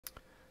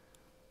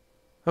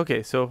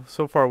Okay, so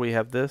far we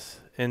have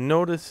this, and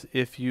notice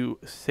if you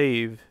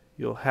save,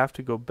 you'll have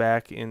to go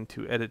back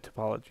into edit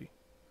topology.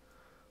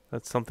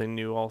 That's something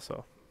new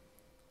also.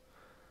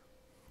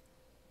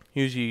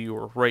 Usually you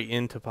were right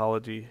in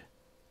topology,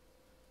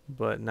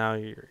 but now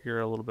you're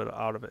a little bit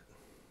out of it.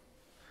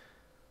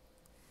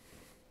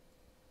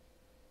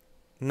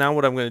 Now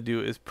what I'm going to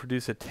do is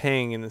produce a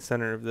tang in the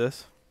center of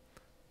this.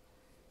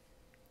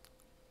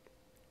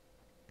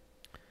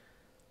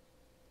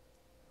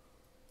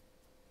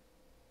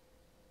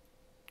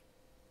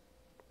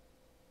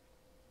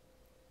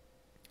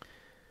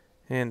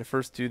 And to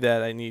first do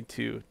that, I need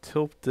to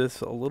tilt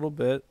this a little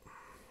bit.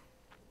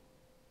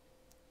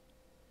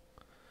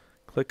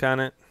 Click on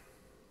it.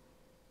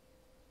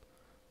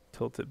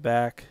 Tilt it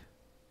back.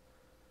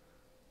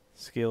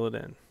 Scale it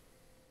in.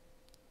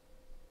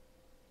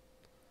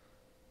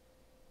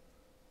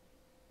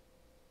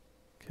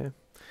 Okay.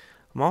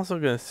 I'm also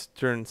going to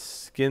turn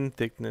skin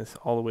thickness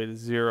all the way to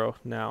 0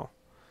 now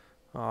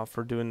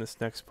for doing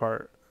this next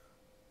part.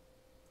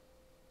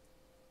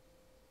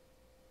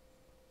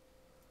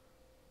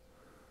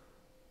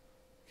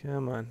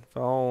 Come on,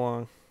 follow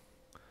along.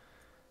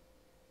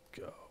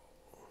 Go.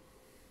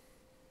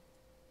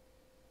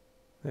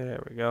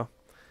 There we go.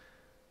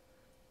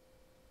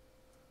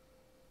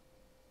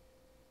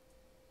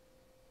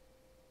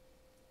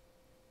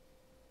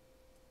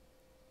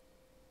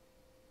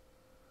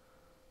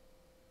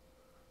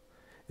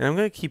 And I'm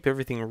going to keep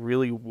everything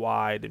really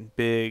wide and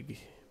big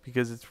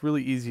because it's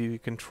really easy to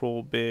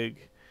control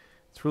big.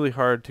 It's really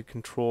hard to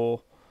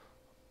control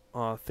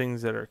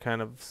things that are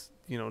kind of,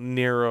 you know,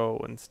 narrow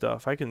and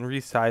stuff. I can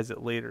resize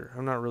it later.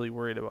 I'm not really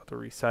worried about the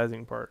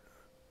resizing part.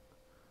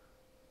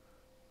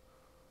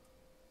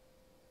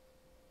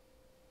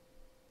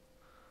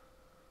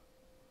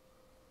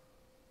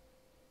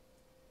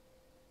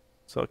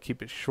 So I'll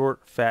keep it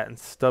short, fat, and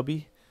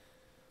stubby.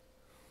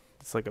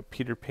 It's like a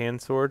Peter Pan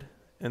sword.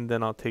 And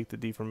then I'll take the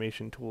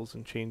deformation tools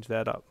and change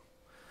that up.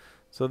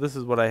 So this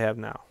is what I have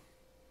now.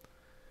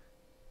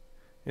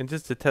 And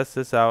just to test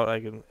this out, I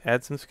can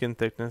add some skin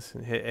thickness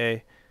and hit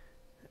A,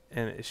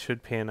 and it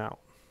should pan out.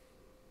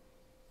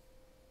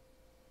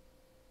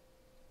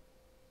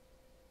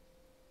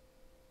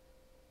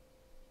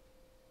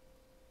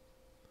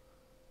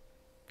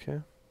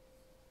 Okay.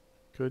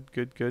 Good,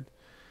 good, good.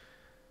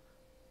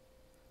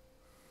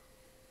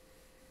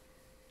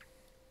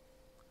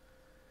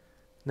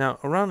 Now,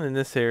 around in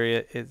this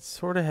area, it's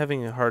sort of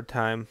having a hard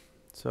time.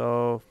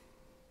 So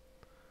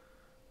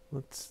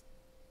let's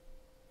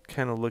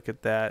kind of look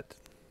at that.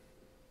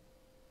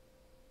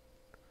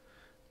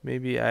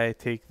 Maybe I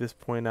take this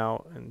point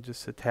out and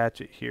just attach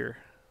it here.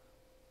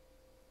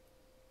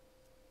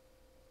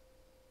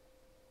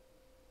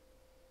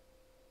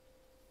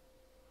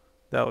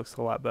 That looks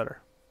a lot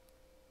better.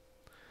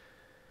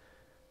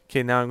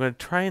 Okay, now I'm going to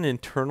try an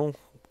internal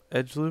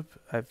edge loop.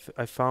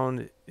 I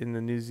found in the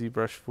new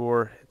ZBrush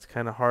 4, it's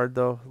kind of hard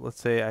though. Let's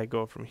say I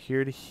go from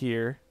here to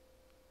here,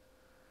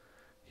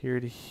 here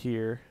to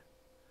here.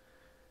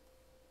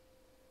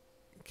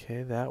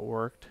 Okay, that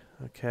worked.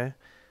 Okay,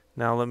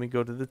 now let me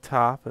go to the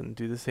top and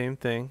do the same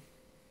thing.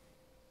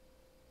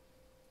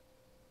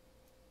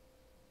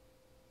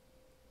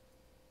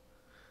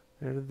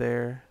 There to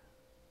there.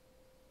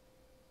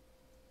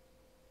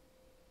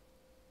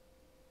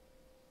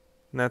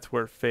 And that's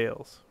where it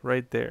fails,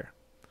 right there.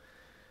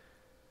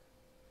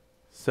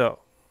 So,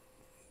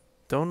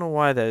 don't know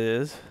why that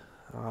is.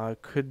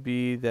 Could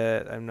be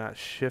that I'm not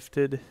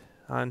shifted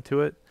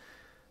onto it,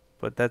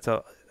 but that's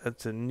a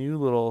new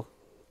little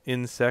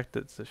insect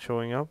that's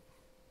showing up.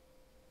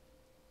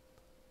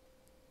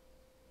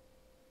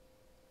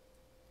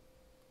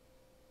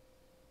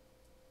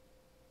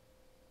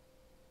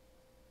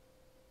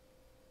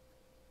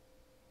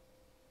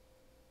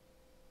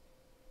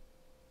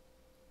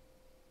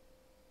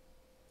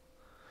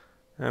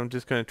 And I'm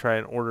just going to try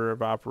an order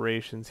of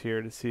operations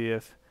here to see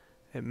if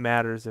it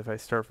matters if I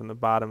start from the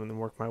bottom and then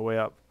work my way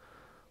up.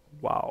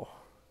 Wow.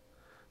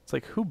 It's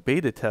like, who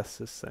beta tests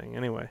this thing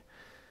anyway?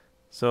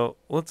 So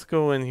let's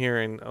go in here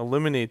and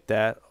eliminate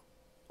that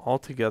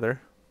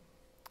altogether.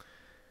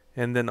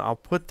 And then I'll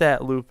put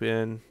that loop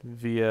in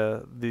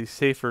via the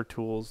safer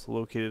tools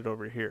located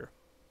over here.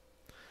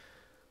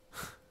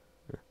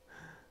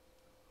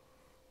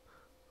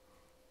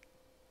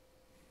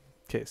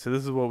 Okay, so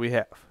this is what we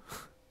have.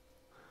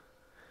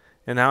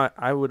 And now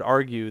I would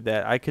argue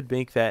that I could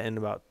make that in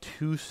about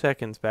 2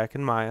 seconds back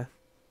in Maya.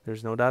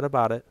 There's no doubt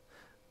about it.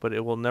 But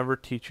it will never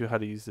teach you how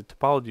to use the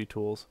topology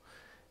tools.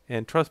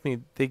 And trust me,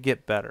 they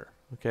get better.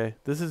 Okay,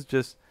 this is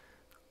just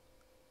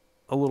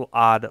a little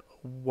odd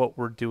what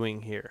we're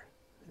doing here.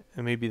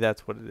 And maybe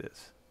that's what it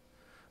is.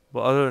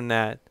 But other than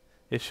that,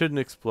 it shouldn't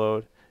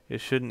explode. It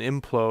shouldn't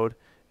implode.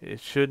 It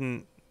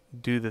shouldn't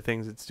do the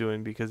things it's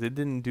doing because it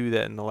didn't do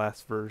that in the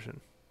last version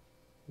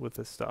with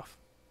this stuff.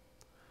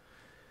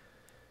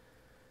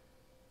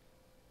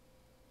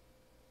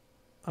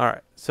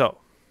 Alright, so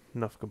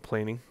enough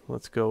complaining.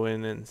 Let's go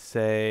in and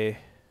say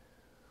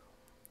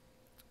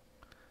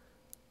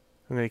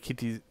I'm going to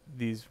keep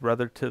these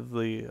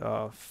relatively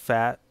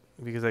fat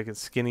because I can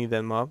skinny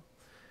them up.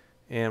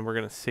 And we're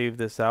going to save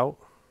this out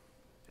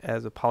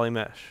as a poly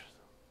mesh.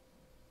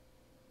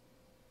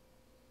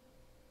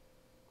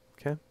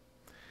 Okay.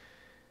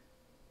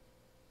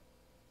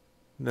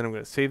 Then I'm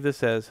going to save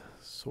this as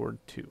sword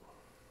 2.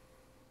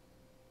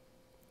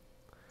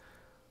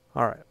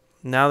 Alright,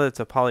 now that it's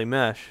a poly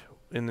mesh,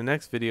 in the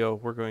next video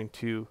we're going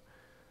to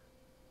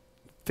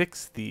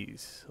fix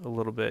these a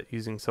little bit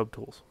using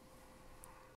subtools.